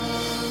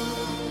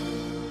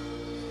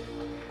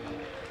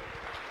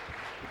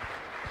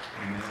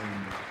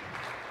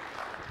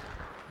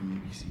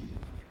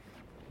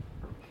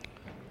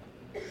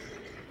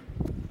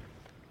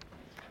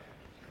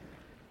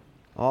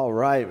All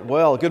right.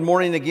 Well, good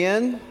morning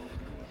again.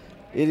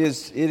 It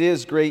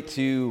is great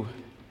to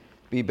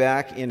be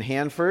back in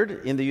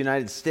Hanford in the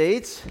United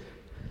States.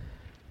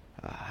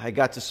 I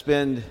got to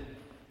spend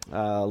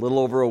a little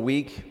over a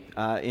week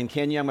in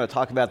Kenya. I'm going to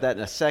talk about that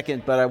in a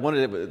second, but I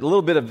wanted a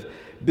little bit of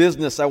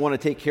business I want to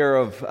take care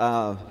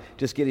of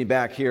just getting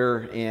back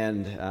here,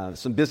 and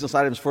some business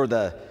items for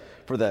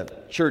the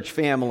church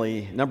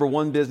family. Number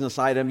one business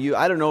item,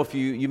 I don't know if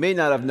you may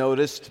not have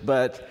noticed,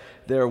 but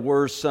there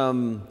were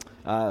some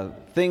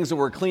things that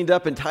were cleaned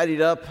up and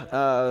tidied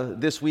up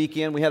this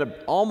weekend. We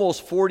had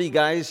almost 40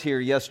 guys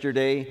here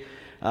yesterday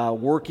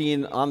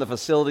working on the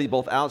facility,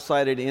 both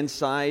outside and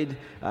inside,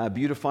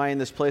 beautifying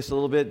this place a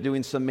little bit,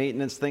 doing some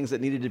maintenance, things that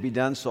needed to be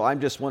done. So I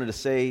just wanted to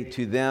say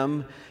to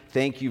them,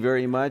 thank you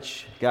very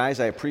much.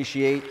 Guys, I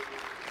appreciate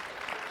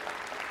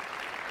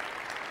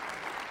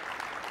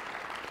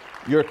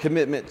your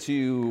commitment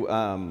to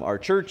our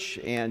church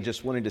and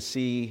just wanting to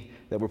see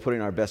that we're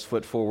putting our best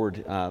foot forward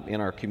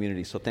in our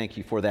community. So thank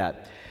you for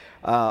that.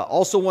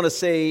 Also want to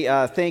say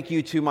thank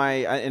you to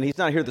and he's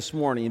not here this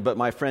morning, but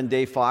my friend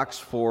Dave Fox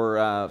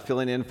for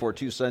filling in for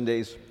 2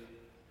 Sundays.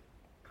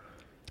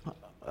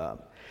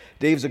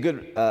 Dave's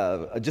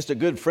just a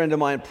good friend of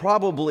mine,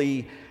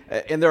 probably,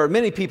 and there are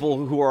many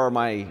people who are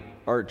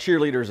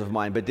cheerleaders of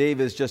mine, but Dave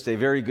is just a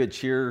very good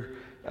cheer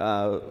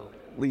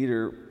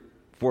leader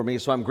for me,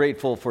 so I'm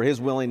grateful for his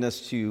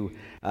willingness to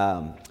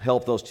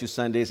help those 2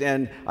 Sundays.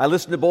 And I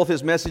listened to both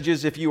his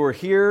messages. If you were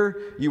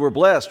here, you were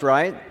blessed,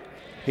 right?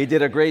 He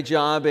did a great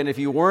job, and if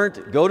you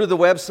weren't, go to the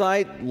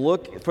website,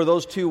 look for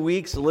those 2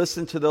 weeks,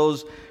 listen to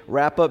those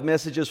wrap-up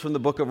messages from the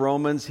book of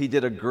Romans. He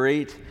did a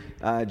great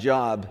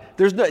job.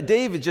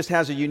 David just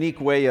has a unique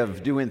way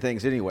of doing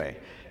things anyway,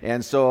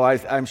 and so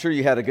I'm sure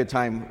you had a good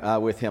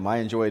time with him. I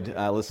enjoyed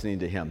listening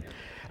to him.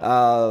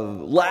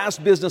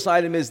 Last business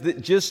item is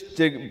that just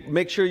to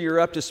make sure you're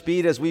up to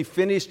speed, as we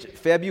finished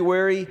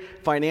February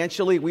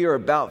financially, we are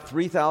about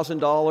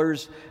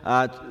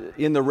 $3,000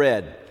 in the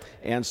red.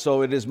 And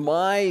so it is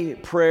my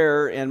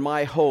prayer and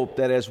my hope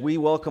that as we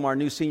welcome our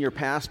new senior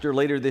pastor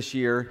later this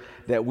year,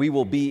 that we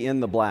will be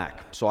in the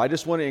black. So I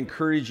just want to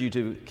encourage you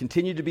to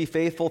continue to be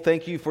faithful.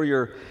 Thank you for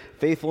your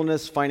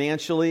faithfulness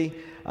financially.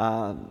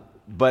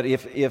 But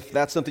if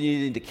that's something you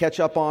need to catch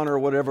up on or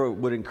whatever,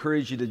 would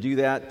encourage you to do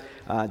that,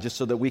 just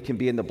so that we can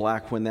be in the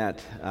black when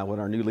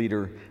our new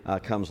leader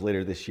comes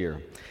later this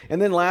year. And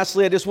then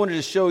lastly, I just wanted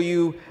to show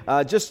you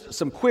just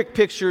some quick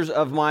pictures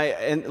of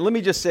and let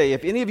me just say,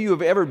 if any of you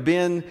have ever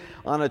been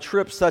on a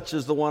trip such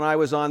as the one I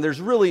was on,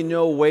 there's really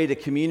no way to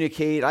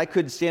communicate. I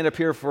could stand up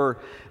here for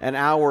an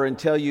hour and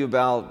tell you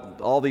about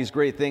all these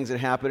great things that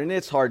happened, and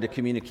it's hard to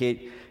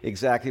communicate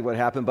exactly what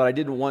happened, but I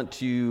didn't want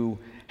to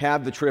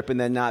have the trip and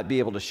then not be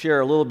able to share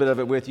a little bit of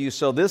it with you.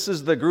 So this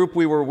is the group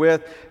we were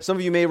with. Some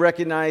of you may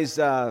recognize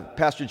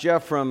Pastor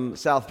Jeff from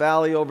South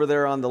Valley over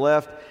there on the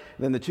left. And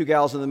then the 2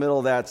 gals in the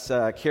middle, that's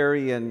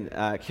Carrie and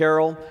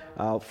Carol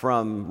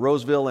from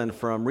Roseville and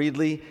from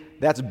Reedley.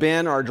 That's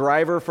Ben, our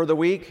driver for the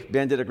week.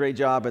 Ben did a great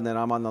job, and then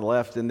I'm on the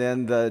left. And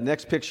then the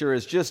next picture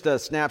is just a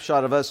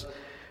snapshot of us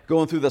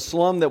going through the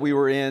slum that we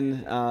were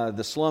in,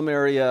 the slum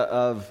area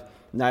of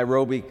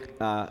Nairobi.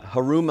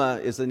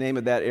 Huruma is the name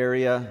of that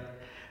area.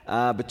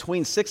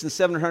 Between 600,000 and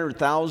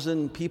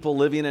 700,000 people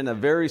living in a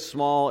very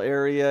small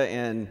area,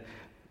 and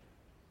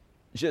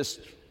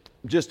just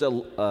a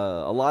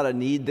lot of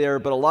need there,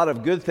 but a lot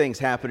of good things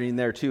happening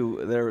there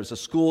too. There was a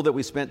school that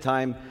we spent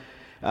time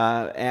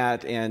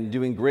at and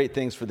doing great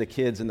things for the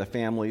kids and the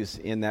families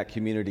in that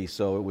community,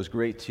 so it was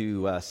great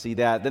to see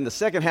that. Then the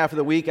second half of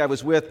the week, I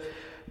was with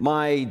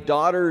my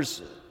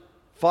daughter's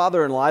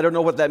father-in-law. I don't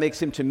know what that makes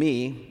him to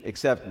me,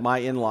 except my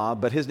in-law,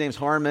 but his name's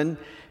Harmon,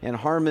 and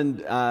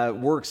Harmon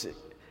works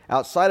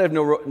outside of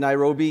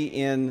Nairobi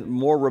in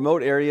more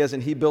remote areas,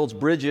 and he builds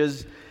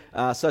bridges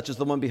such as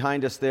the one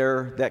behind us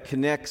there that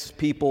connects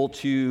people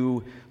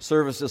to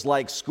services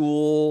like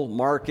school,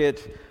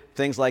 market,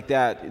 things like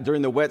that.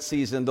 During the wet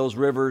season, those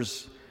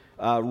rivers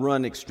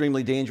run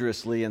extremely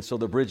dangerously, and so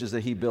the bridges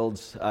that he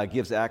builds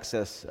gives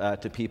access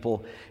to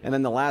people. And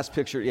then the last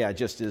picture,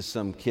 just is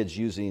some kids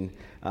using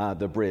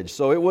the bridge.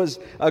 So it was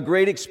a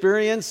great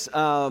experience,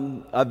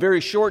 a very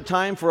short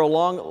time for a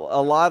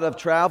lot of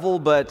travel,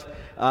 but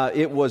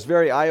it was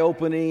very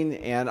eye-opening,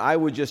 and I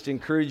would just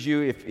encourage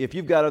you, if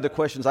you've got other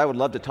questions, I would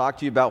love to talk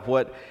to you about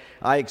what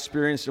I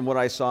experienced and what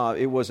I saw.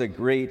 It was a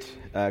great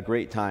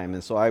time,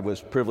 and so I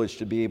was privileged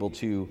to be able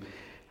to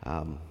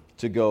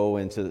go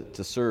and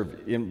to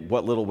serve in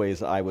what little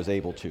ways I was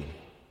able to.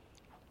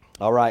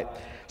 All right.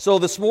 So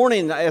this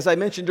morning, as I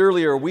mentioned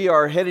earlier, we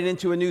are heading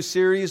into a new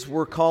series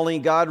we're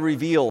calling God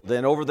Revealed.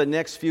 And over the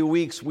next few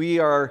weeks, we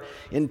are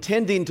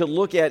intending to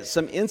look at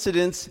some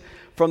incidents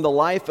from the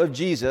life of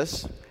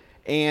Jesus.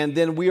 And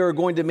then we are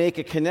going to make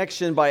a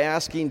connection by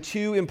asking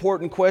 2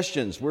 important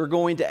questions. We're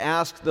going to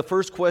ask the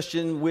first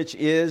question, which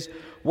is,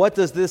 what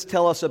does this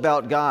tell us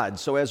about God?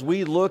 So as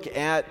we look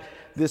at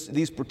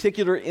these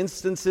particular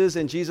instances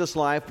in Jesus'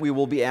 life, we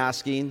will be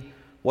asking,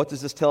 what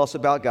does this tell us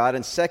about God?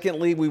 And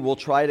secondly, we will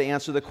try to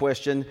answer the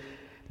question,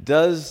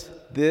 does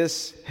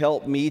this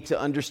helped me to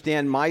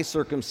understand my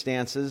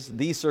circumstances,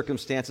 these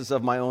circumstances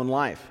of my own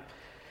life.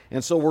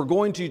 And so we're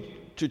going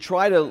to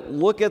try to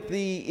look at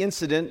the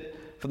incident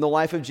from the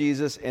life of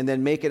Jesus and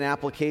then make an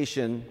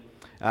application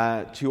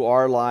to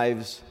our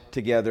lives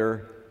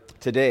together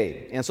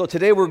today. And so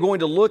today we're going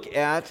to look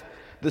at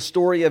the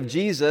story of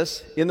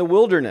Jesus in the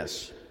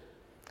wilderness.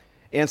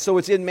 And so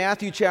it's in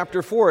Matthew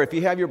chapter 4. If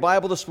you have your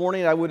Bible this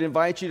morning, I would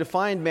invite you to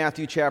find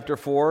Matthew chapter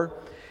 4.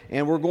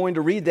 And we're going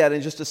to read that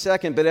in just a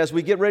second. But as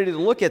we get ready to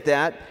look at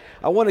that,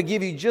 I want to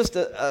give you just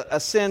a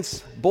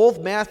sense. All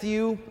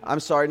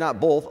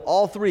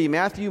three,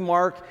 Matthew,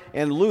 Mark,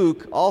 and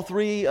Luke, all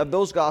three of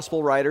those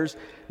gospel writers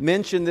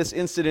mention this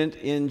incident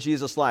in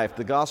Jesus' life.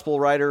 The gospel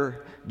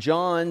writer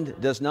John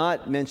does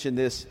not mention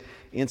this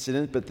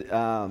incident, but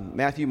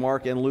Matthew,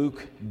 Mark, and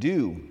Luke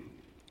do.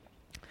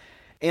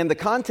 And the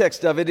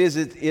context of it is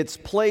it's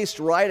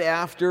placed right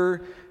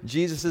after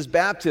Jesus'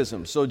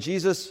 baptism. So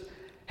Jesus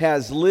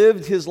has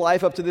lived his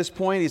life up to this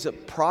point. He's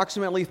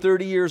approximately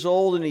 30 years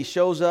old, and he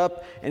shows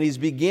up, and he's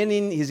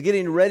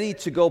getting ready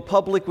to go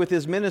public with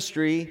his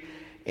ministry.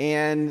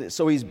 And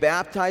so he's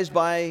baptized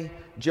by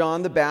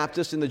John the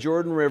Baptist in the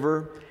Jordan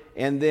River,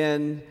 and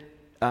then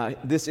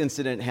this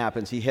incident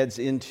happens. He heads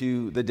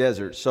into the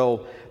desert.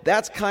 So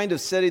that's kind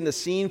of setting the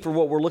scene for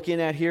what we're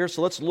looking at here.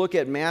 So let's look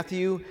at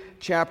Matthew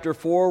chapter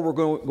 4. We're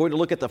going to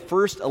look at the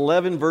first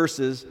 11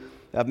 verses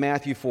of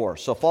Matthew 4.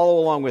 So follow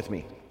along with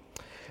me.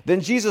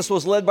 Then Jesus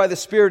was led by the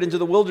Spirit into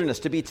the wilderness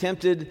to be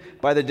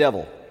tempted by the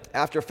devil.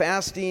 After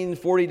fasting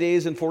 40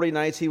 days and 40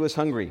 nights, he was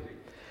hungry.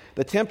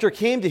 The tempter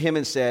came to him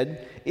and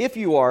said, "If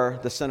you are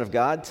the Son of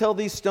God, tell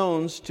these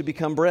stones to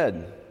become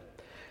bread."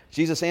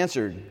 Jesus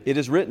answered, "It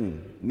is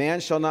written, man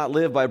shall not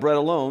live by bread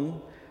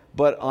alone,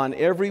 but on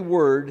every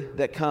word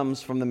that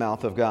comes from the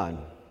mouth of God."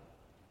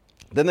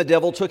 Then the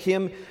devil took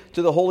him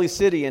to the holy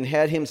city and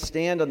had him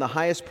stand on the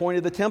highest point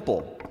of the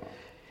temple.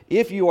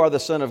 "If you are the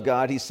Son of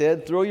God," he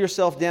said, "throw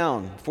yourself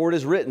down, for it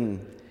is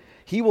written,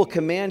 he will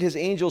command his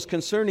angels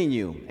concerning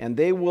you, and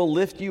they will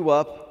lift you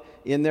up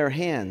in their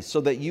hands,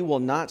 so that you will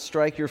not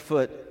strike your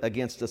foot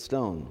against a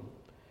stone."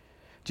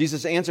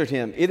 Jesus answered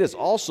him, "It is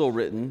also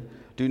written,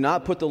 do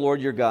not put the Lord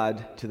your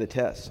God to the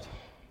test."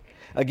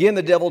 Again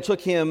the devil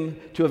took him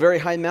to a very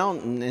high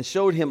mountain and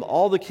showed him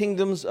all the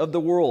kingdoms of the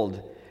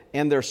world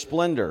and their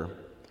splendor.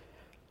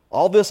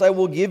 "All this I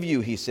will give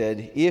you," he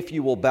said, "if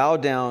you will bow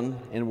down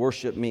and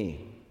worship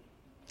me."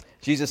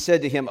 Jesus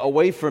said to him,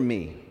 "Away from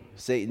me,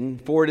 Satan,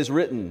 for it is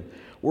written,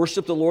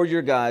 worship the Lord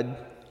your God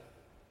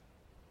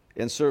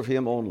and serve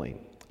him only."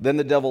 Then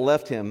the devil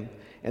left him,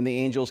 and the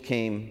angels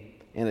came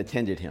and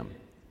attended him.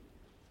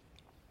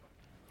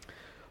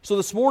 So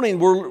this morning,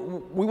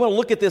 we want to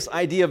look at this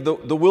idea of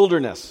the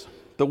wilderness.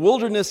 The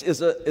wilderness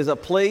is a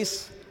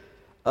place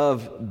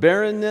of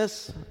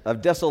barrenness,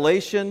 of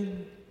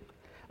desolation,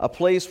 a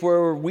place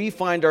where we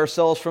find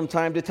ourselves from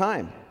time to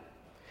time.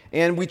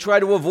 And we try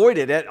to avoid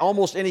it at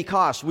almost any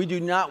cost. We do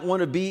not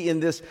want to be in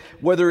this,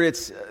 whether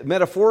it's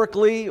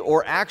metaphorically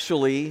or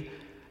actually.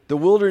 The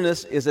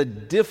wilderness is a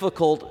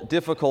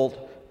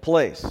difficult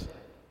place.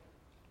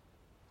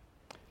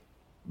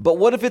 But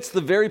what if it's the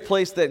very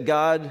place that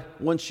God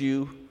wants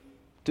you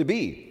to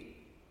be?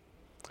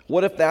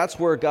 What if that's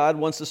where God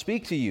wants to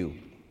speak to you?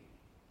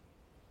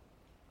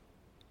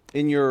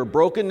 In your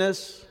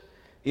brokenness,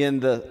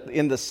 in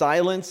the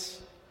silence,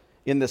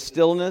 in the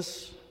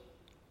stillness,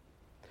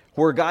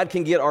 where God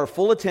can get our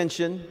full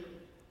attention,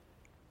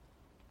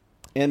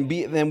 and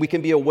then we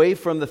can be away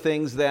from the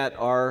things that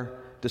are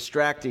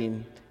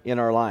distracting in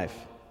our life.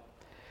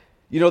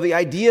 You know, the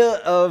idea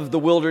of the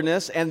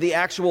wilderness and the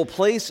actual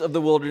place of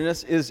the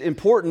wilderness is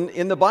important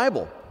in the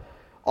Bible,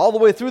 all the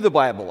way through the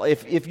Bible.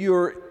 If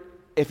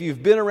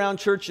you've been around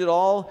church at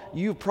all,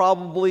 you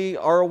probably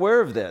are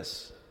aware of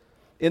this.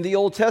 In the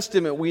Old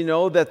Testament, we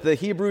know that the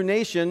Hebrew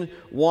nation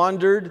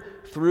wandered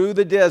through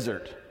the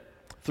desert,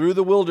 through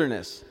the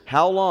wilderness.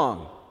 How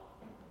long?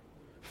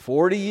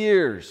 40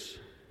 years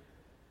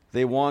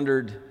they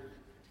wandered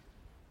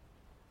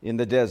in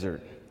the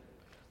desert.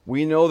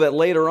 We know that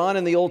later on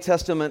in the Old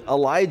Testament,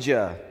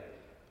 Elijah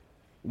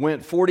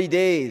went 40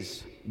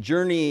 days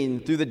journeying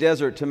through the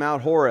desert to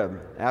Mount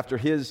Horeb after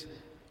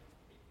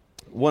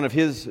one of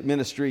his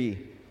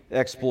ministry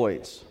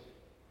exploits.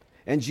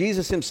 And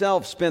Jesus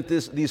himself spent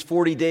these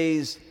 40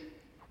 days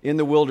in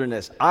the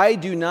wilderness. I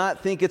do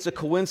not think it's a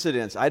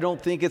coincidence. I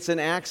don't think it's an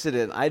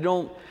accident.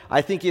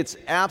 I think it's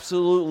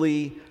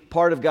absolutely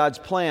part of God's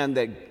plan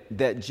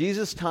that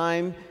Jesus'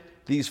 time,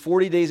 these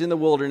 40 days in the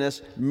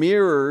wilderness,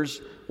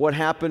 mirrors what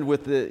happened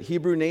with the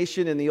Hebrew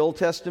nation in the Old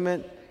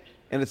Testament,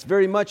 and it's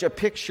very much a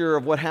picture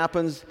of what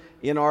happens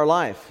in our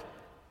life.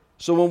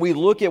 So when we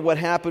look at what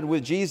happened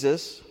with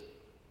Jesus,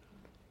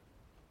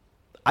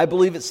 I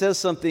believe it says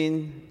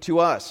something to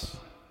us.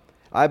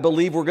 I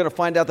believe we're going to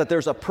find out that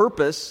there's a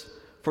purpose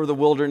for the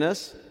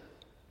wilderness,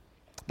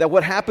 that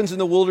what happens in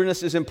the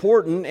wilderness is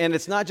important, and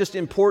it's not just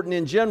important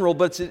in general,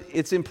 but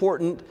it's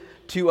important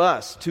to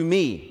us, to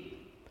me,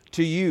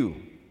 to you.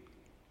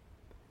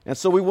 And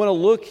so we want to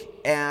look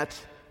at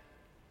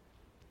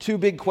two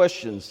big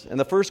questions. And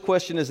the first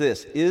question is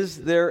this: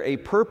 is there a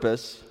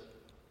purpose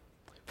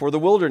for the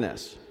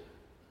wilderness?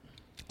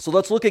 So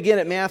let's look again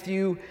at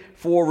Matthew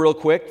 4 real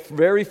quick.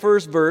 Very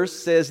first verse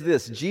says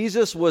this: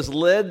 Jesus was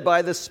led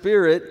by the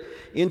Spirit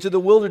into the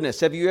wilderness.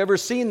 Have you ever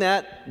seen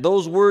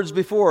those words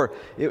before?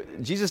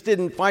 Jesus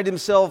didn't find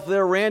himself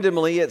there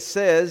randomly. It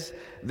says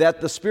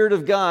that the Spirit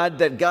of God,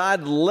 that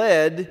God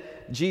led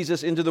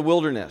Jesus into the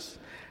wilderness.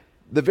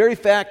 The very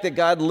fact that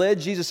God led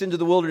Jesus into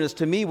the wilderness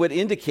to me would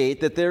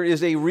indicate that there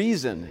is a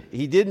reason.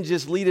 He didn't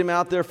just lead him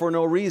out there for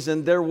no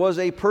reason. There was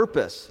a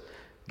purpose.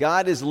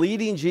 God is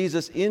leading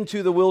Jesus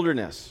into the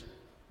wilderness.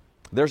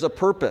 There's a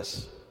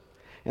purpose.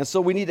 And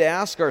so we need to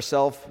ask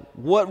ourselves,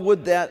 what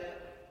would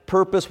that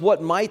purpose,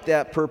 what might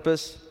that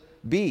purpose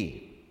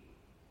be?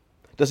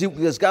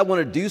 Does God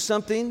want to do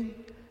something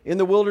in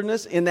the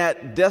wilderness, in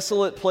that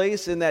desolate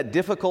place, in that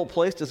difficult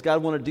place? Does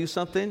God want to do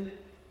something?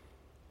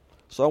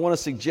 So I want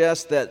to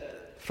suggest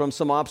that from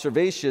some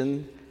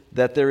observation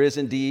that there is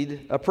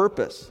indeed a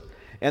purpose.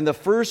 And the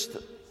first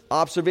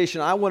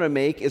observation I want to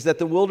make is that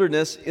the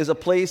wilderness is a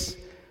place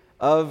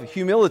of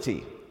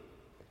humility.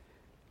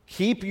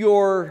 Keep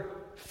your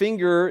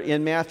finger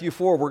in Matthew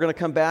 4. We're going to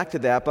come back to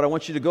that, but I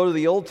want you to go to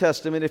the Old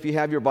Testament, if you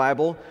have your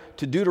Bible,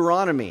 to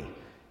Deuteronomy.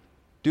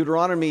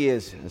 Deuteronomy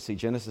is, let's see,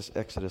 Genesis,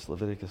 Exodus,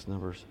 Leviticus,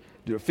 Numbers.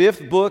 The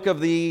fifth book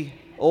of the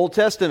Old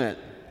Testament.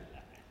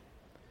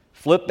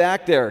 Flip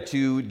back there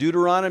to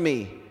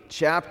Deuteronomy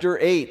chapter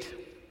 8.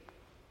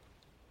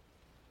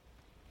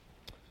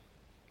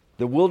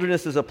 The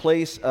wilderness is a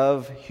place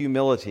of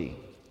humility.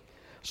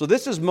 So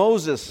this is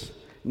Moses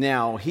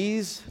now.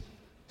 He's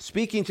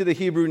speaking to the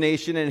Hebrew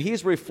nation, and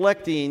he's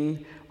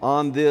reflecting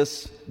on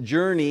this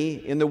journey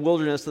in the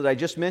wilderness that I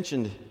just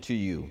mentioned to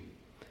you.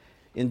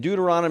 In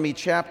Deuteronomy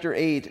chapter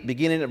 8,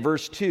 beginning at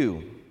verse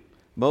 2,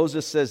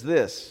 Moses says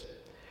this: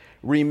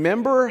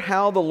 "Remember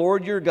how the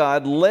Lord your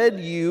God led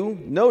you,"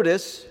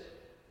 notice,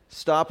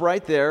 stop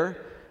right there,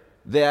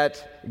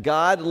 that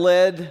God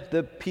led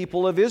the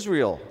people of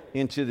Israel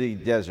into the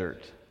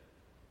desert.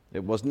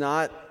 It was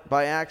not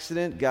by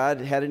accident.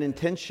 God had an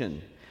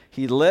intention.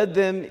 He led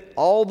them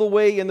all the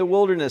way in the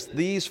wilderness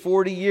these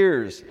 40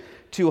 years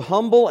to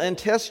humble and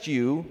test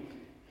you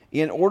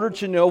in order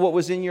to know what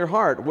was in your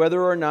heart,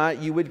 whether or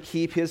not you would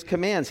keep his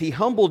commands. He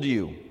humbled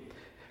you,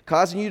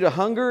 causing you to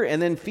hunger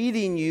and then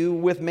feeding you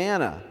with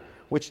manna,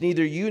 which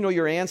neither you nor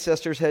your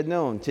ancestors had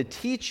known, to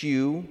teach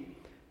you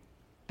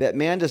that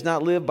man does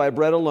not live by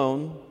bread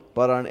alone,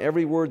 but on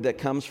every word that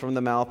comes from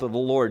the mouth of the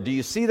Lord. Do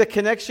you see the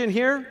connection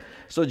here?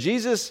 So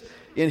Jesus,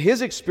 in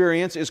his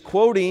experience, is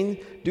quoting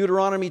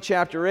Deuteronomy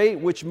chapter 8,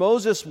 which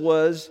Moses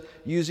was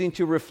using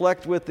to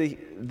reflect with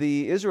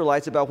the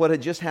Israelites about what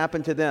had just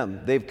happened to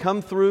them. They've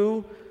come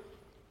through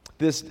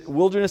this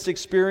wilderness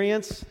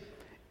experience,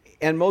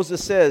 and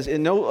Moses says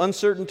in no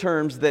uncertain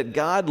terms that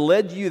God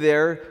led you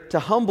there to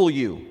humble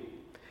you.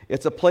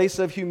 It's a place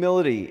of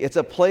humility. It's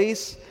a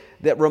place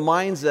that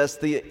reminds us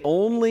the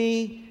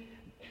only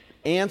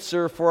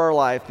answer for our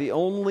life, the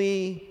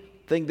only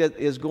thing that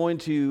is going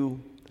to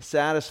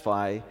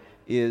satisfy,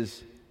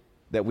 is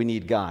that we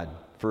need God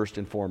first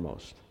and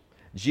foremost.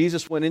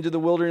 Jesus went into the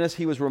wilderness.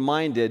 He was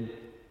reminded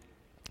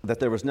that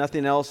there was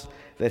nothing else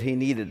that he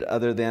needed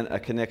other than a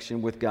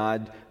connection with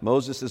God.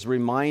 Moses is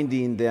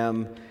reminding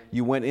them,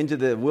 you went into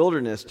the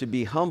wilderness to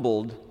be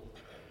humbled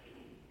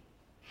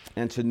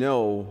and to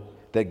know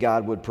that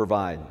God would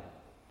provide.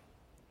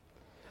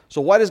 So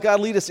why does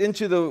God lead us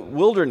into the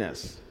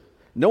wilderness?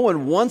 No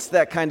one wants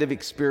that kind of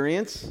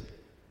experience,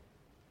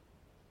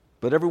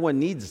 but everyone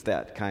needs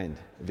that kind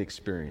of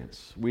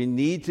experience. We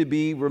need to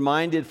be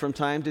reminded from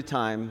time to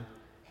time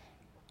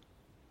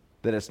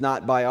that it's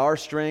not by our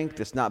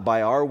strength, it's not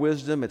by our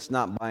wisdom, it's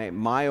not by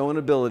my own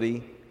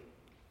ability,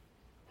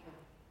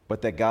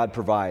 but that God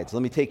provides.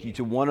 Let me take you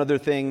to one other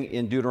thing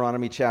in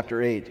Deuteronomy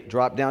chapter 8.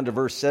 Drop down to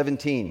verse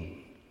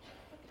 17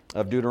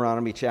 of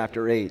Deuteronomy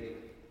chapter 8.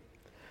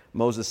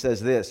 Moses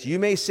says this: "You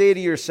may say to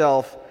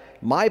yourself,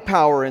 my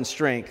power and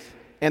strength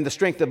and the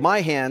strength of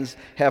my hands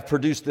have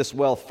produced this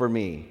wealth for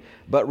me.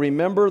 But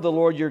remember the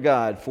Lord your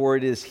God, for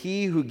it is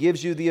he who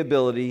gives you the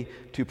ability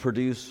to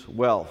produce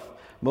wealth."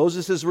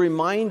 Moses is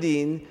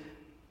reminding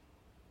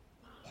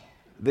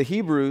the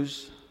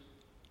Hebrews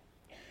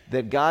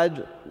that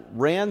God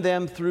ran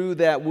them through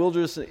that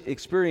wilderness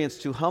experience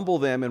to humble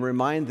them and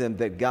remind them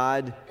that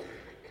God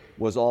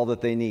was all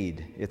that they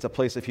need. It's a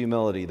place of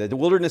humility. The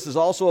wilderness is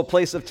also a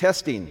place of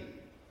testing.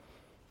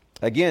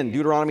 Again,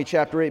 Deuteronomy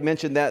chapter 8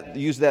 mentioned that,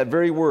 used that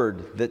very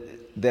word,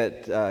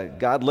 that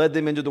God led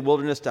them into the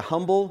wilderness to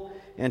humble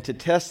and to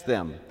test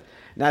them.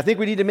 Now, I think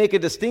we need to make a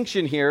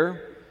distinction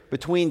here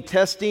between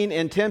testing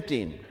and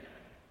tempting,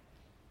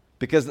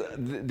 because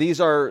these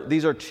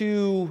are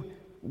two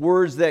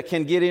words that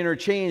can get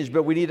interchanged,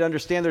 but we need to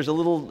understand there's a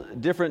little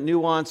different,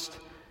 nuanced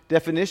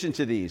definition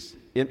to these,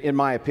 in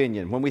my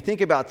opinion. When we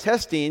think about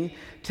testing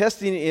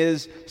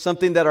is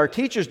something that our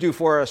teachers do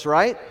for us,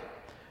 right?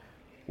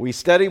 We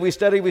study,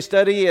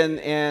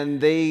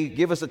 and they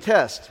give us a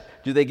test.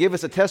 Do they give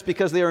us a test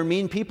because they are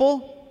mean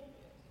people?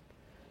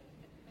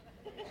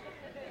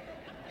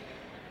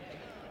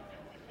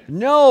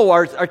 No,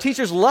 our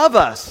teachers love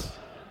us.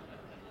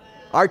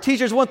 Our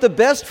teachers want the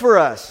best for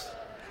us.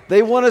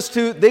 They want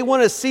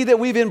to see that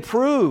we've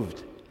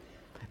improved.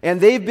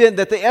 And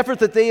that the effort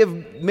that they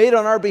have made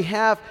on our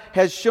behalf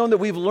has shown that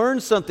we've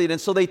learned something.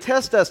 And so they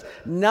test us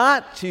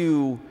not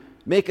to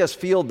make us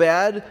feel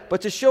bad,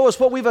 but to show us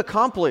what we've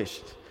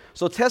accomplished.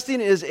 So testing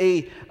is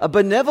a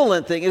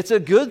benevolent thing. It's a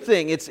good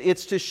thing.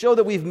 It's to show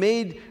that we've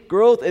made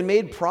growth and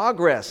made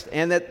progress,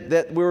 and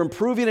that we're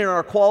improving in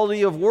our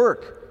quality of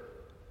work.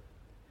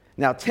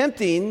 Now,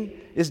 tempting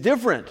is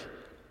different.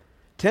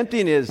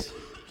 Tempting is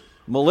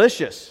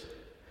malicious.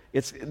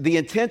 It's the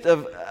intent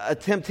of a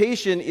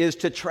temptation is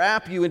to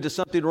trap you into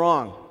something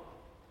wrong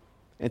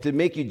and to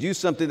make you do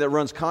something that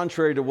runs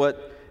contrary to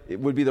what it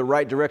would be the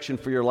right direction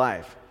for your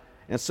life.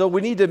 And so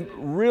we need to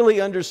really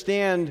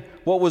understand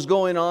what was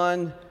going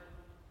on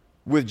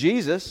with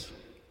Jesus.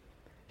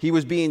 He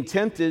was being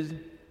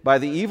tempted by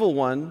the evil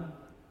one,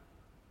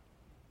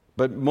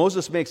 but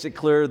Moses makes it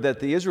clear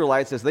that the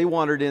Israelites, as they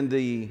wandered in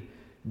the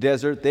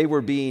desert, they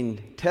were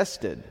being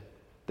tested,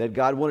 that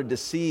God wanted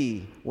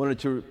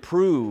to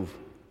prove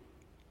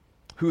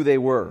who they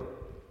were.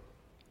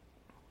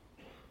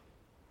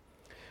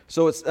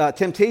 So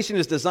temptation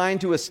is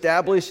designed to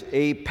establish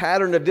a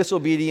pattern of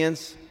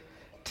disobedience.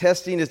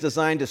 Testing is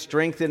designed to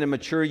strengthen and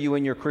mature you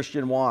in your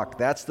Christian walk.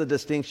 That's the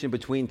distinction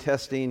between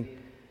testing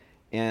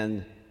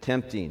and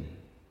tempting.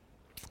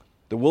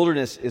 The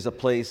wilderness is a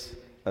place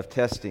of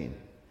testing.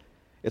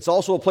 It's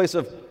also a place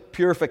of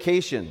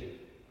purification.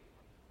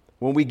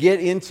 When we get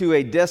into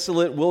a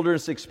desolate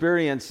wilderness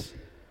experience,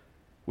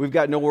 we've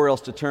got nowhere else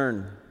to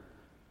turn.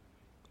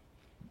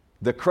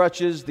 The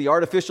crutches, the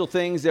artificial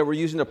things that we're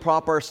using to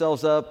prop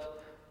ourselves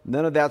up,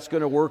 none of that's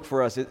going to work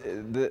for us.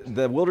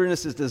 The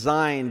wilderness is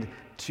designed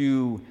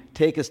to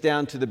take us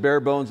down to the bare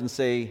bones and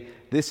say,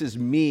 this is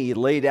me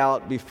laid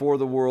out before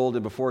the world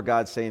and before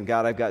God, saying,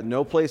 God, I've got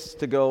no place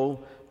to go,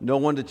 no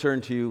one to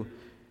turn to.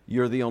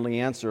 You're the only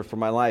answer for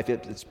my life.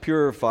 It's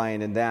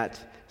purifying in that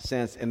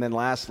sense. And then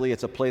lastly,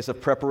 it's a place of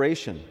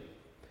preparation,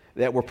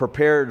 that we're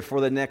prepared for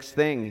the next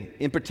thing.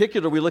 In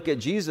particular, we look at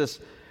Jesus.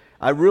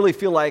 I really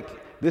feel like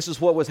this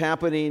is what was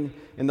happening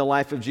in the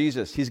life of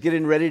Jesus. He's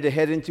getting ready to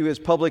head into his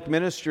public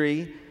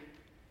ministry,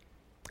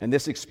 and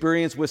this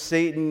experience with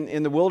Satan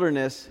in the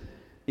wilderness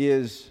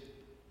is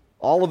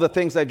all of the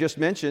things I've just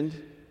mentioned: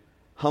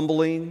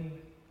 humbling,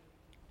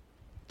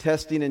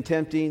 testing and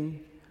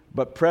tempting,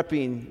 but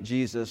prepping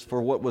Jesus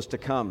for what was to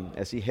come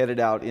as he headed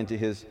out into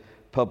his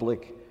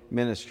public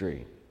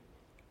ministry.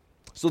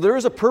 So there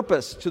is a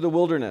purpose to the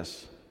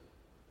wilderness.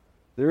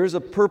 There is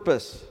a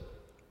purpose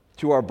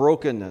to our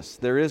brokenness.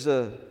 There is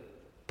a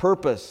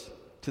purpose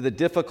to the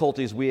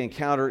difficulties we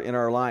encounter in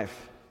our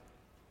life.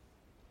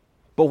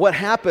 But what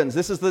happens?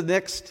 This is the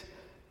next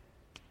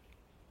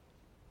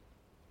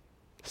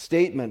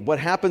statement. What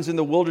happens in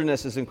the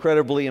wilderness is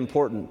incredibly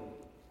important.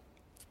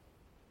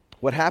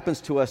 What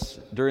happens to us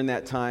during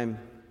that time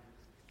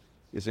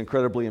is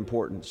incredibly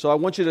important. So I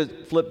want you to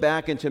flip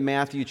back into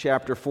Matthew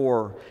chapter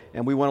 4,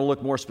 and we want to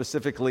look more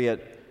specifically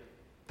at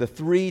the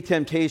 3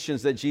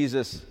 temptations that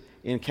Jesus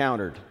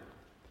encountered,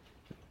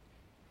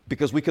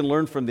 because we can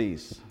learn from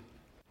these.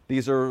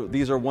 These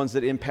are ones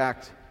that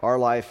impact our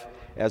life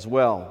as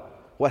well.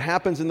 What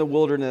happens in the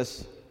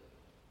wilderness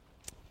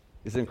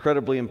is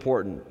incredibly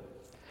important.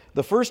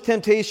 The first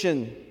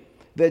temptation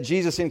that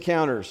Jesus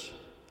encounters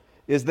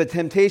is the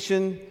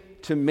temptation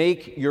to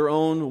make your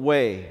own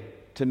way,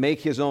 to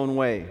make his own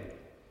way.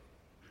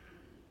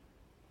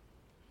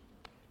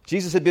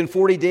 Jesus had been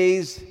 40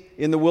 days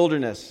in the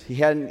wilderness. He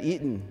hadn't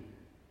eaten.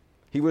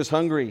 He was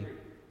hungry.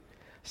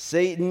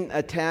 Satan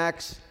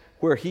attacks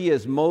where he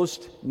is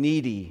most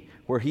needy,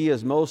 where he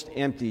is most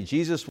empty.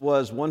 Jesus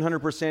was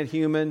 100%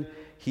 human.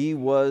 He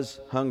was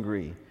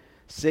hungry.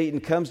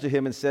 Satan comes to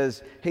him and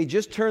says, hey,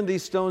 just turn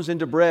these stones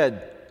into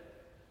bread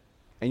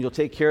and you'll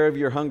take care of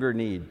your hunger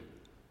need.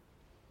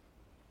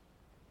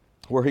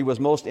 Where he was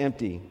most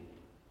empty.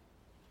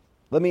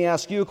 Let me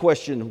ask you a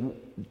question.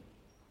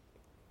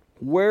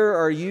 Where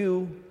are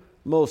you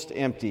most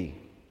empty?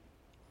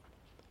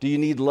 Do you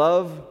need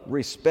love,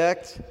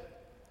 respect?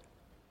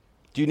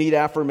 Do you need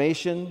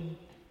affirmation?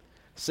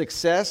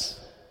 Success?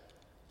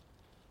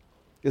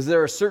 Is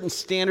there a certain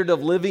standard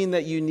of living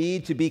that you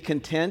need to be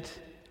content?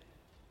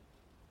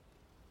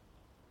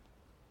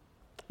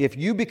 If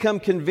you become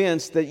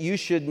convinced that you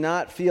should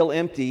not feel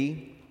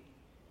empty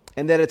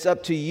and that it's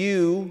up to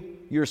you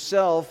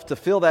yourself to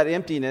fill that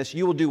emptiness,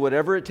 you will do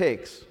whatever it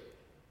takes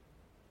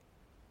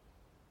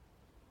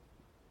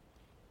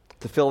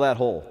to fill that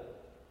hole.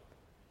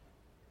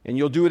 And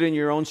you'll do it in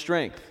your own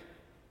strength.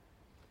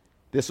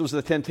 This was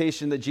the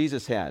temptation that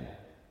Jesus had.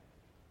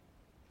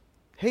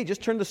 Hey,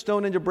 just turn the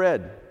stone into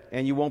bread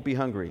and you won't be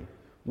hungry.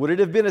 Would it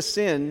have been a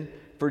sin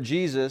for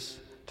Jesus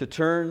to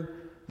turn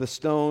the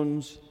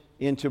stones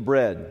into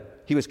bread?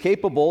 He was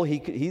capable. He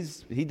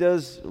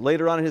does,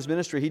 later on in his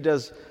ministry, he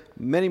does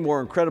many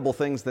more incredible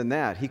things than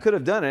that. He could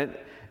have done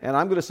it, and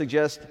I'm going to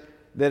suggest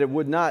that it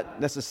would not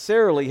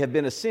necessarily have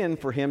been a sin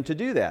for him to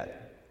do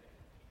that.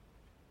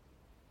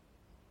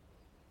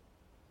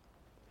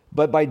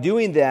 But by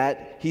doing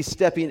that, he's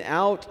stepping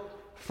out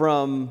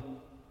from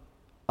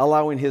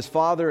allowing his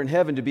Father in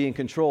heaven to be in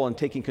control and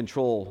taking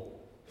control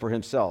for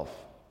himself.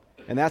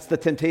 And that's the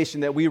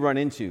temptation that we run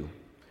into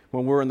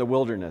when we're in the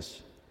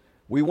wilderness.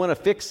 We want to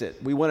fix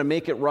it. We want to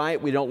make it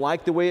right. We don't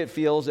like the way it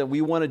feels, and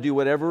we want to do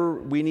whatever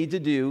we need to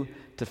do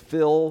to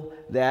fill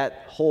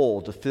that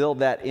hole, to fill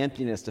that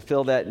emptiness, to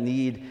fill that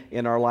need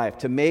in our life,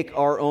 to make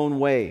our own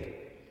way.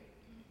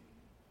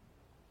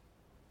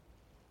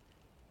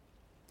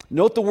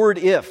 Note the word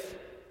if.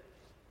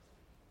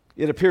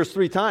 It appears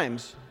 3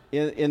 times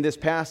in this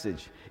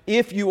passage.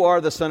 If you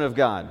are the Son of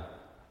God.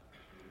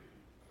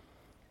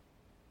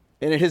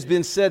 And it has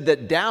been said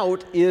that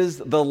doubt is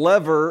the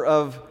lever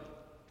of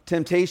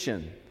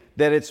temptation.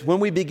 That it's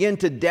when we begin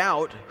to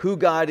doubt who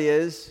God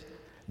is,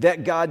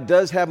 that God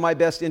does have my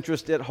best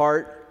interest at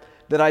heart,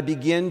 that I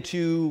begin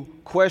to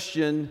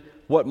question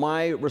what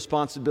my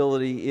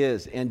responsibility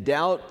is. And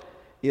doubt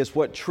is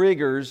what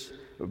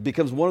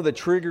becomes one of the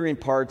triggering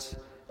parts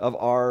of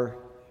our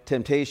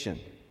temptation.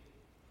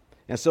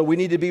 And so we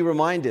need to be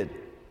reminded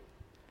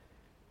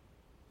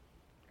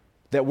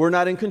that we're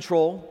not in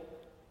control.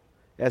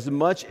 As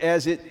much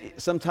as it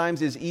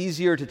sometimes is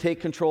easier to take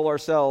control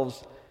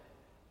ourselves,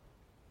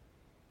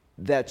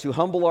 that to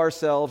humble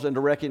ourselves and to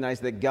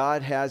recognize that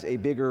God has a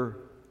bigger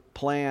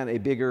plan, a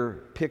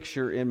bigger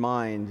picture in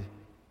mind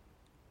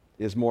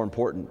is more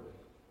important.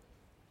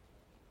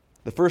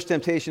 The first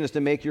temptation is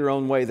to make your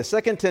own way. The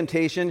second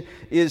temptation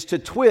is to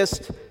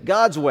twist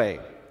God's way.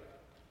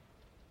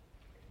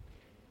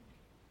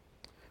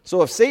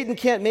 So if Satan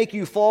can't make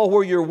you fall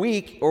where you're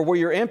weak or where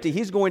you're empty,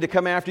 he's going to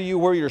come after you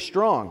where you're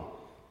strong.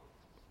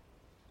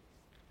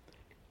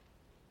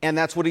 And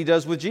that's what he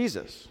does with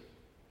Jesus.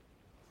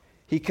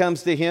 He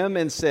comes to him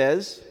and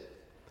says,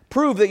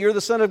 prove that you're the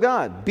Son of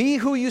God. Be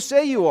who you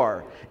say you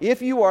are.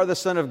 If you are the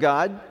Son of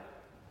God,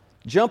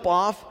 jump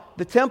off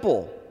the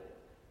temple.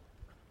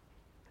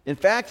 In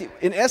fact,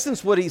 in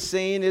essence, what he's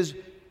saying is,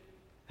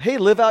 hey,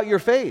 live out your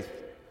faith.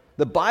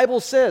 The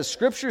Bible says,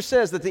 Scripture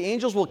says that the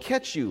angels will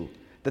catch you,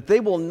 that they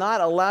will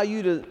not allow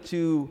you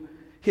to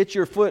hit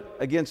your foot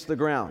against the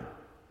ground,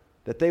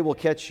 that they will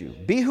catch you.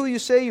 Be who you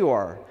say you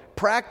are.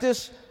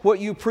 Practice what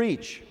you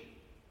preach.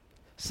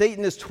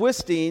 Satan is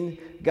twisting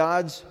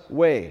God's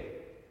way.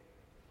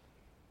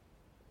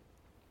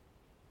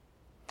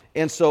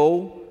 And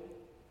so,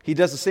 he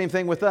does the same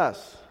thing with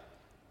us.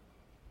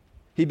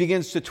 He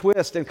begins to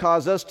twist and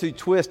cause us to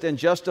twist and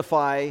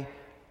justify.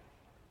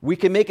 We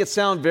can make it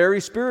sound very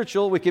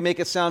spiritual. We can make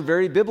it sound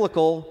very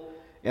biblical.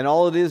 And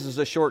all it is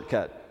a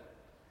shortcut.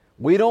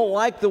 We don't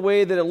like the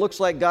way that it looks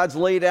like God's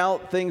laid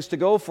out things to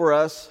go for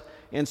us.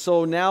 And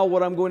so now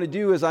what I'm going to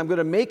do is I'm going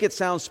to make it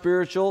sound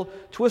spiritual,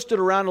 twist it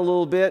around a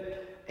little bit,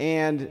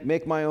 and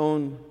make my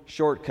own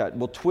shortcut.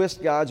 We'll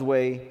twist God's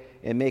way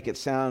and make it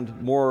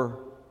sound more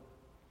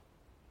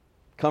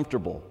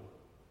comfortable,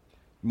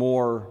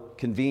 more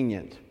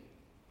convenient.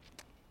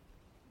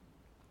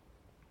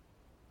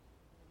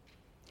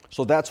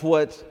 So that's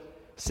what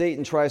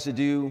Satan tries to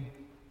do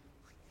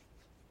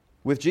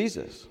with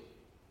Jesus.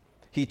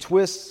 He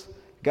twists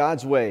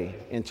God's way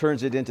and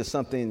turns it into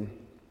something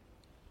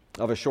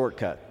of a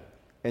shortcut.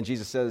 And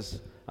Jesus says,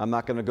 I'm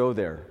not going to go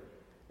there.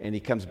 And he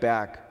comes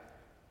back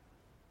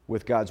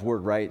with God's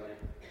word right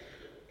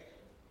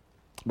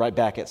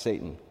back at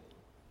Satan.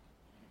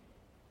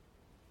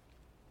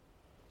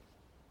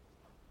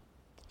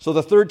 So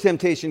the third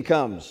temptation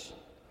comes.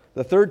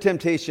 The third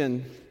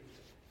temptation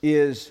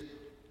is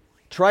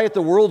try it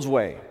the world's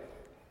way.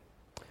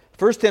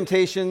 First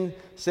temptation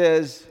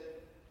says,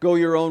 go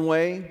your own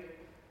way.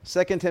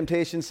 Second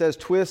temptation says,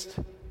 twist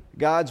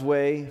God's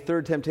way.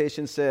 Third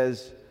temptation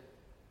says,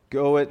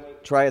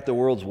 try it the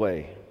world's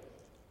way.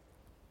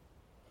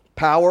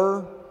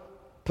 Power,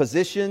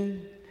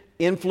 position,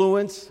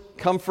 influence,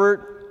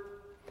 comfort.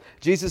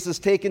 Jesus is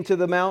taken to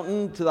the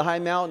mountain, to the high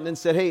mountain, and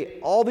said, hey,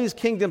 all these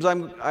kingdoms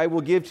I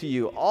will give to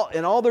you.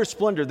 In all their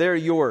splendor, they're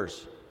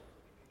yours.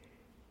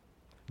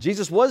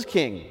 Jesus was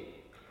king.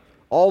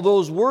 All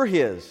those were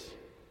his,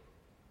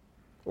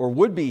 or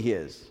would be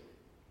his.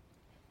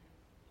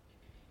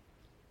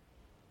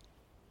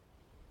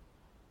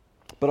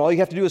 But all you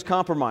have to do is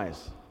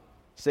compromise,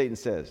 Satan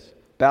says.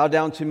 Bow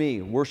down to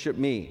me, worship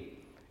me,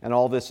 and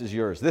all this is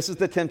yours. This is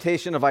the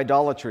temptation of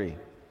idolatry.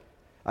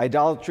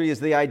 Idolatry is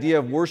the idea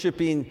of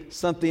worshiping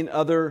something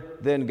other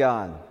than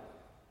God.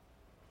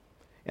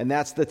 And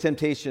that's the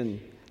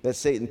temptation that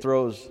Satan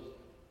throws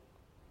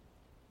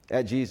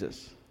at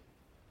Jesus.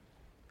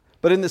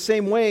 But in the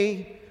same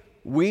way,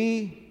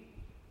 we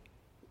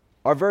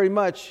are very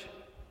much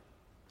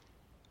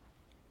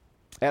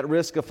at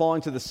risk of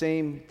falling to the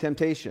same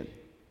temptation.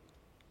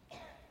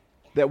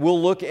 That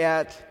we'll look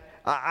at,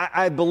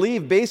 I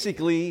believe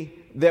basically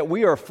that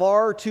we are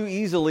far too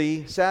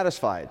easily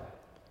satisfied.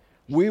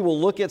 We will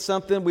look at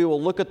something, we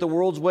will look at the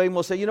world's way, and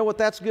we'll say, you know what,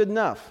 that's good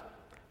enough.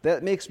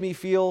 That makes me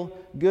feel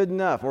good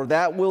enough, or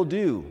that will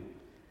do.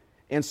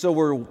 And so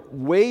we're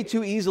way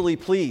too easily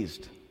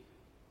pleased.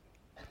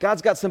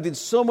 God's got something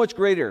so much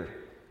greater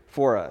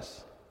for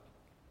us.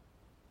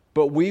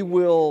 but we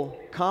will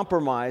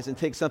compromise and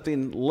take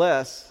something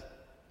less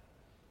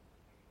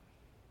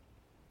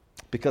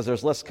because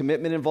there's less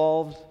commitment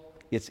involved,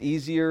 it's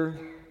easier,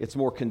 it's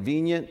more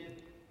convenient.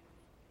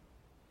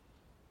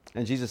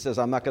 And Jesus says,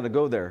 I'm not going to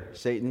go there,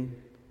 Satan,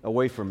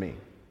 away from me.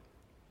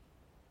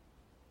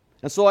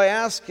 And so I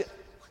ask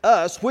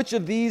us, which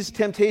of these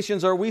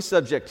temptations are we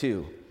subject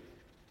to?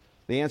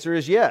 The answer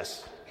is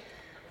yes,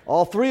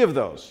 all three of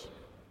those.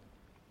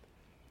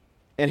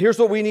 And here's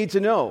what we need to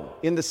know.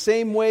 In the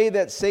same way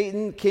that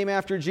Satan came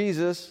after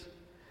Jesus,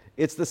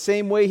 it's the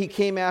same way he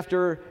came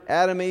after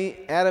Adam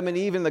and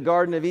Eve in the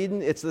Garden of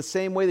Eden. It's the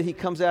same way that he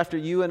comes after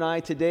you and I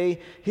today.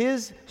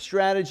 His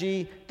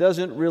strategy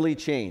doesn't really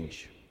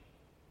change.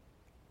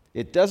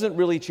 It doesn't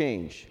really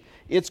change.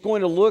 It's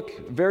going to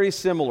look very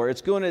similar.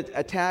 It's going to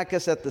attack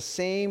us at the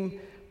same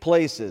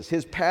places.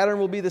 His pattern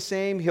will be the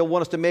same. He'll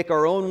want us to make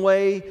our own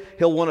way.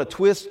 He'll want to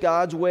twist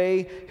God's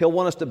way. He'll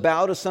want us to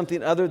bow to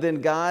something other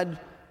than God.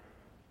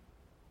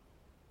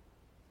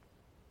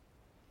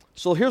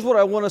 So here's what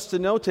I want us to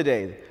know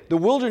today. The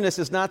wilderness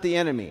is not the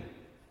enemy.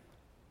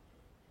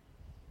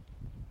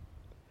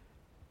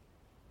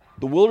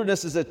 The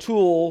wilderness is a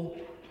tool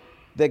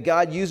that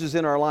God uses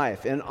in our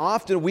life. And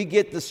often we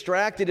get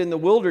distracted in the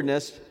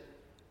wilderness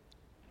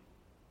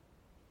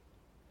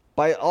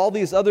by all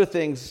these other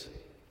things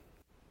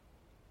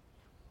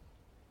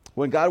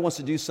when God wants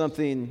to do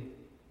something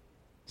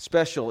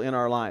special in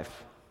our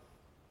life.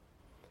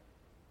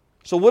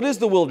 So what is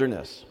the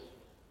wilderness?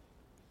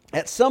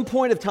 At some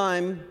point of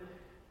time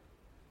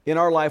in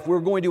our life,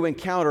 we're going to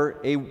encounter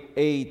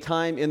a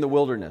time in the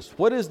wilderness.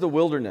 What is the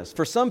wilderness?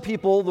 For some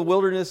people, the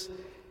wilderness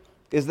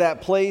is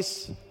that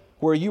place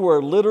where you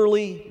are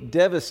literally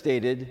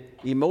devastated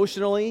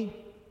emotionally,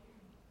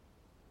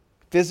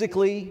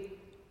 physically,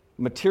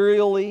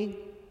 materially.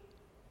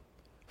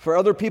 For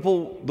other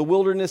people, the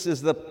wilderness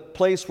is the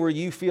place where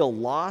you feel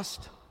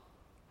lost,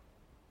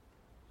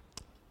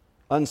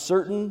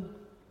 uncertain,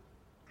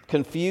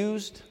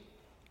 confused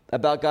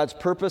about God's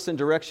purpose and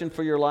direction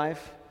for your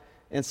life.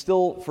 And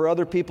still, for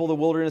other people, the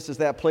wilderness is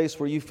that place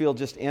where you feel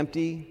just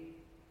empty,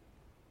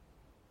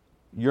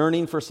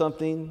 yearning for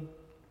something,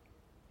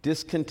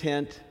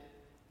 discontent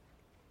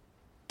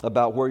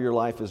about where your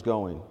life is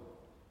going.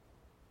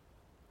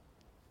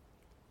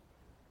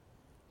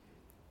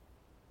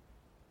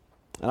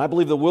 And I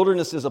believe the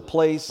wilderness is a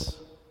place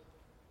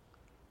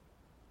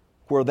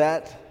where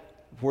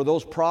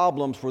those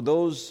problems, where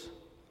those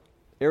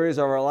areas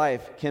of our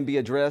life can be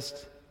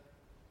addressed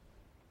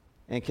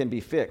and can be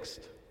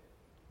fixed.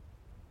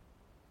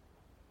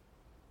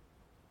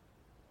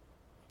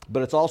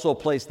 But it's also a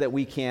place that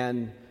we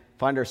can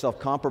find ourselves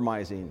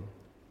compromising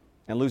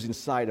and losing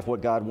sight of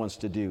what God wants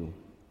to do.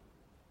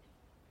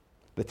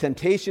 The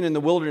temptation in the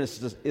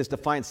wilderness is to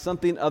find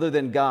something other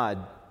than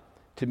God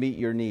to meet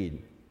your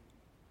need.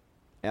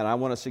 And I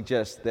want to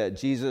suggest that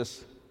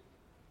Jesus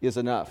is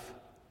enough.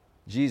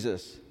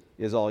 Jesus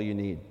is all you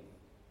need.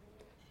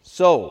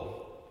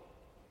 So,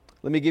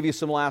 let me give you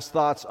some last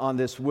thoughts on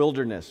this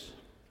wilderness.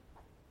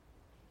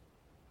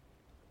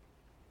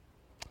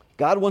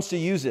 God wants to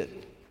use it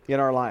in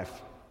our life.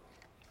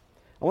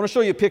 I want to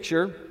show you a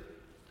picture.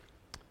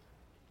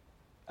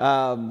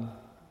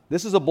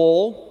 This is a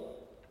bowl.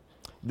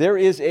 There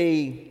is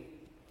a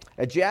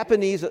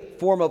Japanese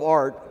form of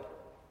art,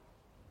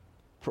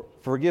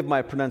 forgive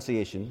my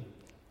pronunciation,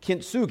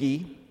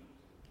 kintsugi.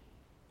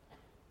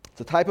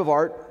 It's a type of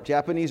art,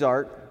 Japanese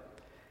art.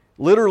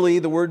 Literally,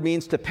 the word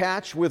means to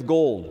patch with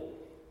gold.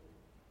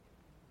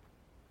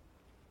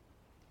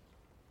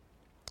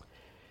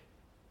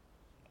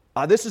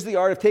 This is the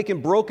art of taking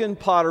broken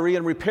pottery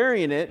and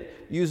repairing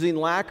it using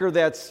lacquer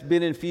that's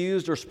been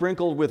infused or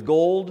sprinkled with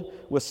gold,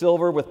 with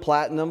silver, with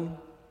platinum.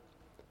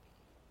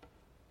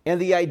 And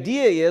the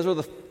idea is, or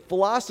the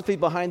philosophy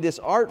behind this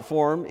art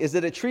form, is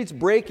that it treats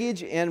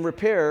breakage and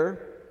repair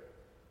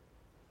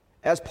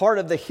as part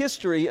of the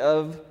history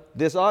of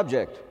this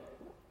object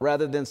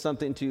rather than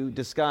something to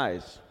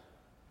disguise.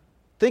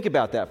 Think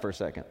about that for a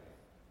second.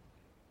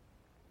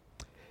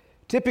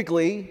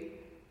 Typically,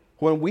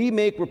 when we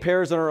make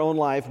repairs in our own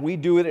life, we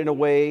do it in a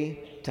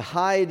way to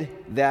hide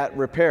that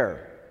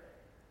repair.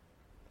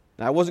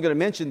 Now, I wasn't going to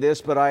mention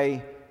this, but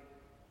I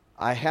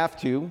have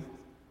to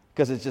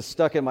because it's just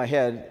stuck in my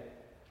head.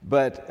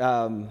 But,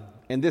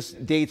 and this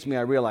dates me,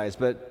 I realize,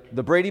 but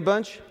the Brady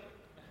Bunch,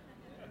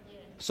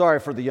 sorry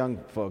for the young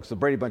folks, the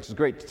Brady Bunch is a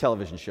great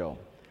television show.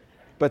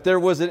 But there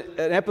was an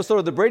episode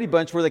of the Brady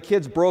Bunch where the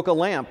kids broke a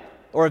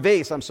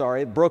vase.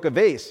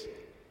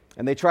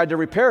 And they tried to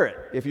repair it,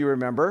 if you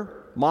remember.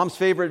 Mom's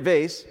favorite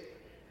vase.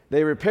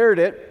 They repaired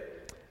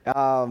it,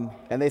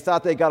 and they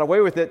thought they got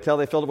away with it till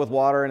they filled it with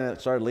water and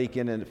it started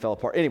leaking and it fell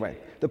apart. Anyway,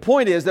 the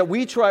point is that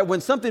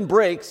when something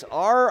breaks,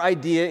 our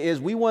idea is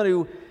we want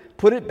to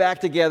put it back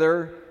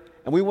together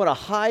and we want to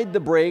hide the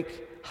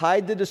break,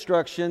 hide the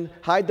destruction,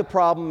 hide the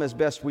problem as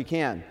best we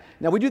can.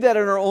 Now, we do that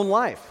in our own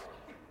life.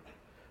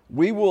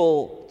 We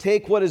will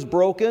take what is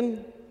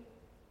broken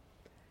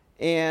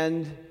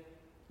and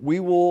we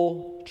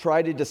will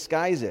try to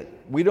disguise it.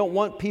 We don't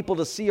want people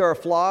to see our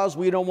flaws.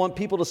 We don't want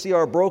people to see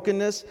our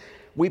brokenness.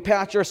 We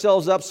patch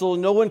ourselves up so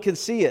no one can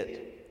see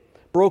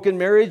it. Broken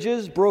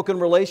marriages, broken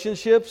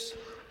relationships,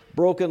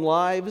 broken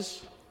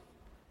lives.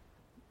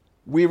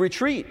 We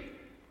retreat.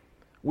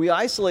 We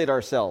isolate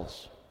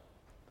ourselves.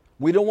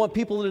 We don't want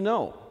people to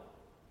know.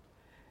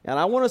 And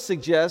I want to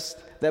suggest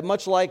that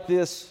much like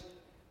this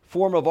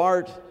form of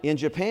art in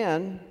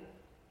Japan,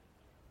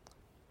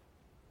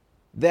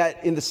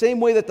 that in the same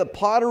way that the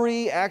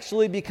pottery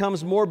actually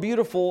becomes more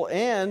beautiful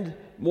and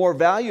more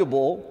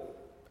valuable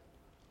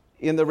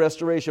in the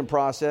restoration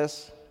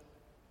process,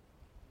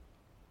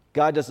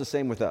 God does the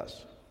same with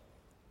us.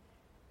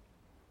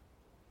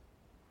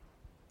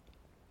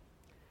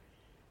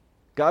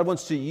 God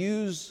wants to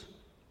use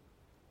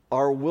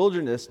our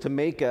wilderness to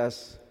make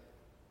us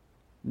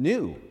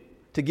new,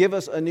 to give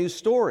us a new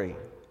story,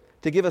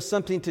 to give us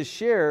something to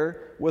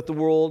share with the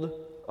world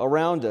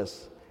around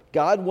us.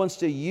 God wants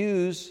to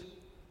use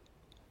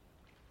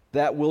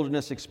that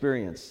wilderness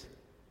experience.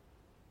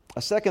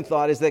 A second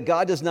thought is that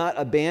God does not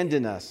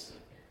abandon us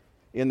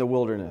in the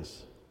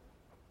wilderness.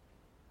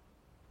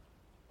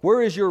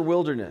 Where is your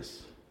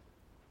wilderness?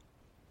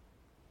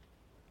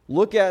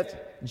 Look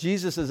at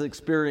Jesus'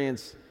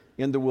 experience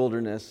in the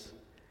wilderness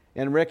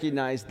and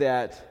recognize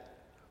that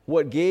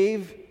what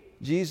gave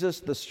Jesus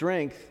the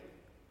strength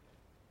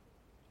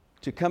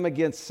to come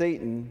against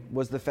Satan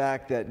was the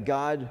fact that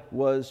God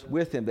was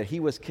with him, that he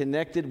was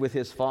connected with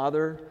his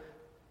Father,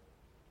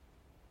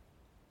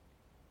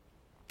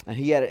 and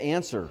he had an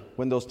answer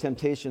when those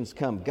temptations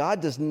come.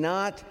 God does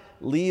not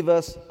leave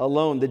us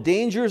alone. The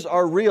dangers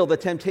are real. The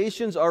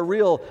temptations are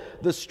real.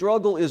 The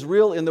struggle is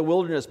real in the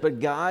wilderness, but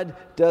God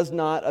does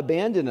not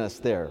abandon us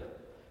there.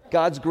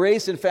 God's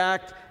grace, in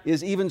fact,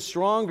 is even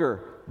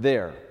stronger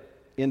there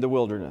in the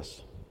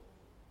wilderness.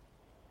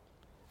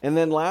 And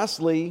then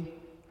lastly,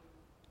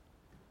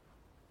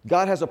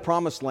 God has a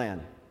promised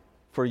land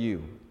for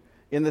you.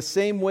 In the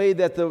same way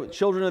that the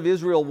children of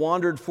Israel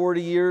wandered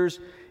 40 years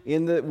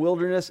in the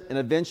wilderness and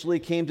eventually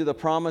came to the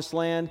promised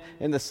land,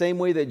 in the same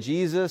way that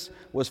Jesus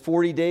was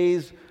 40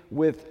 days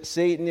with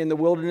Satan in the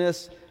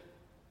wilderness,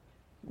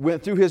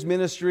 went through his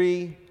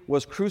ministry,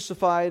 was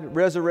crucified,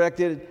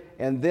 resurrected,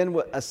 and then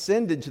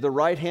ascended to the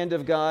right hand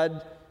of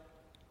God,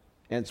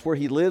 and it's where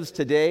he lives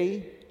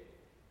today.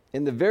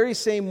 In the very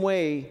same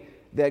way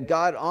that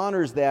God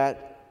honors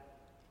that,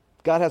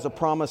 God has a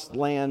promised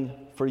land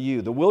for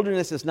you. The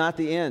wilderness is not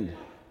the end.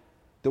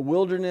 The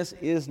wilderness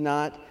is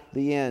not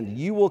the end.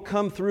 You will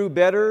come through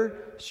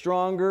better,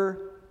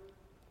 stronger.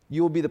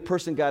 You will be the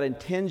person God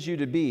intends you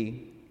to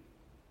be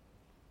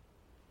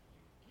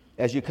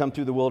as you come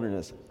through the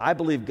wilderness. I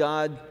believe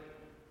God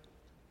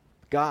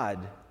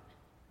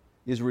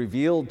is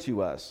revealed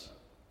to us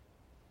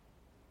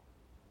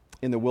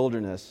in the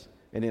wilderness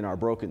and in our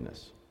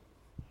brokenness.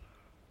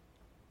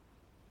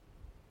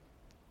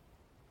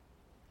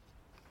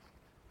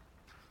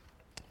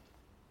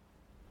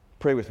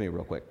 Pray with me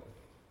real quick.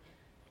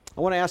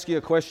 I want to ask you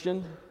a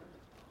question.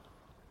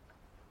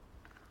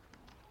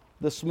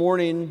 This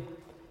morning,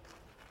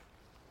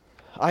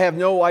 I have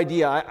no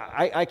idea.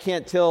 I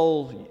can't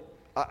tell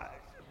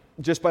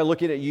just by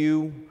looking at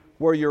you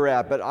where you're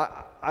at, but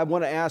I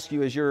want to ask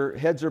you, as your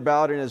heads are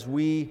bowed and as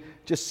we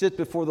just sit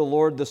before the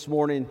Lord this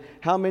morning,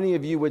 how many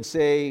of you would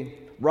say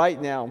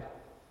right now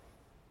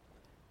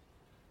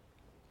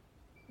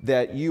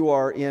that you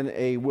are in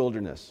a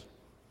wilderness?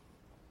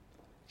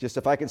 Just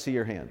if I can see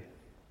your hand.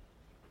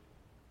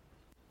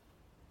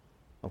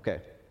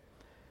 Okay.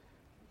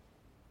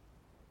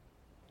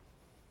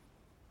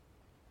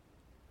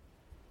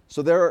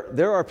 So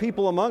there are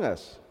people among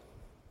us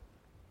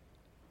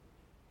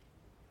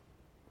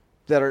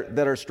that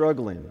are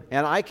struggling.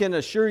 And I can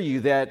assure you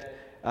that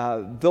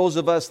those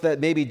of us that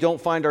maybe don't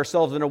find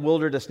ourselves in a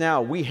wilderness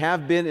now, we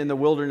have been in the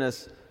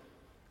wilderness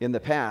in the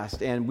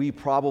past, and we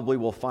probably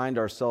will find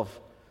ourselves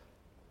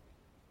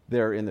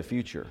there in the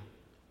future.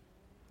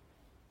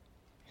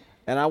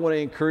 And I want to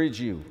encourage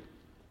you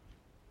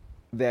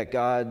that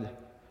God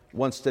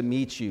wants to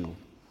meet you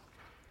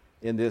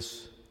in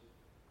this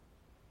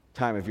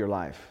time of your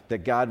life, that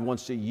God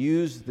wants to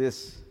use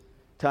this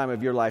time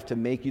of your life to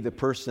make you the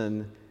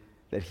person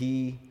that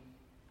He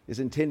is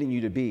intending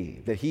you to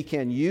be, that He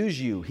can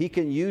use you. He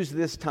can use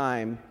this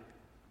time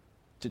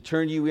to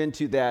turn you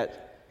into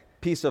that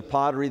piece of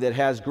pottery that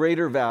has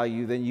greater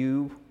value than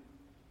you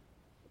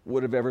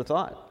would have ever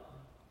thought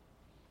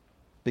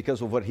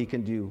because of what He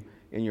can do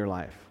in your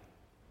life.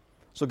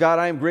 So God,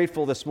 I am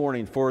grateful this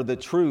morning for the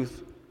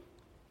truth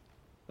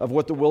of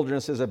what the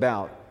wilderness is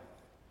about.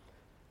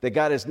 That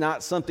God is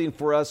not something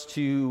for us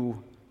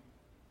to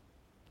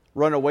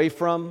run away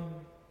from.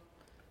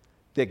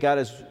 That God,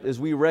 as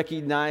we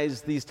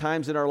recognize these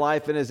times in our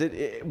life, and as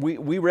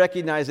we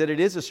recognize that it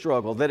is a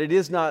struggle, that it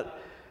is not,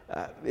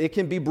 it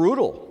can be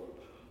brutal.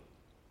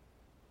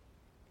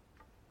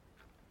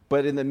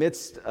 But in the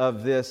midst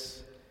of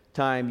this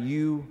time,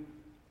 you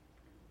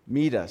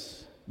meet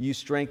us, you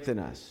strengthen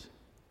us,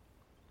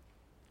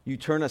 you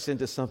turn us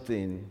into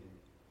something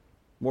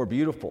more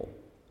beautiful,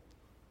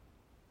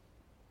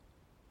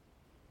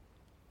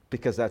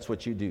 because that's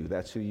what you do.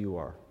 That's who you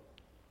are.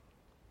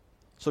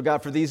 So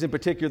God, for these in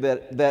particular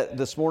that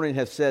this morning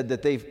have said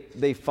that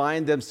they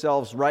find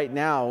themselves right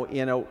now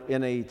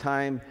in a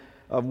time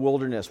of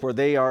wilderness where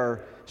they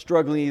are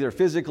struggling either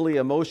physically,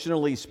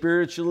 emotionally,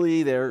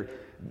 spiritually. They're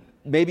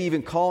maybe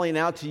even calling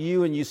out to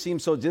you and you seem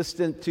so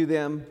distant to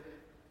them.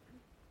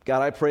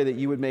 God, I pray that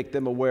you would make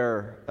them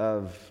aware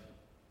of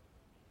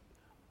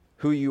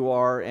who you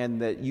are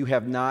and that you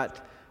have not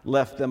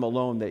left them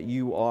alone, that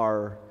you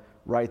are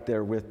right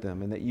there with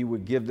them, and that you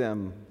would give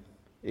them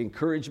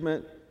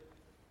encouragement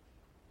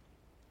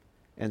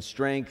and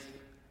strength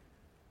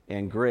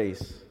and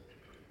grace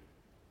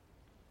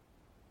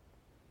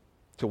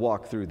to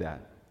walk through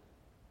that.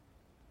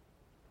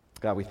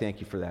 God, we thank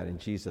you for that in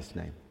Jesus'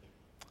 name.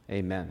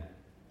 Amen.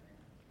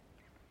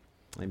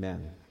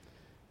 Amen.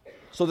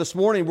 So this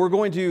morning we're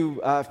going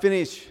to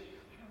finish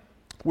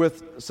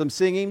with some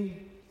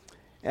singing,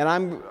 and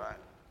I'm,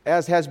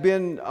 as has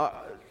been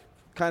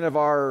kind of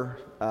our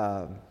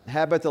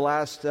habit the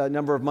last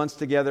number of months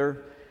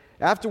together,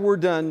 after we're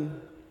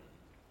done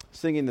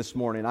singing this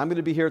morning, I'm going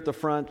to be here at the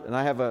front, and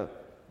I have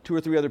 2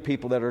 or 3 other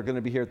people that are going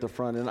to be here at the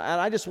front, and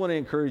I just want to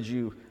encourage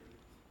you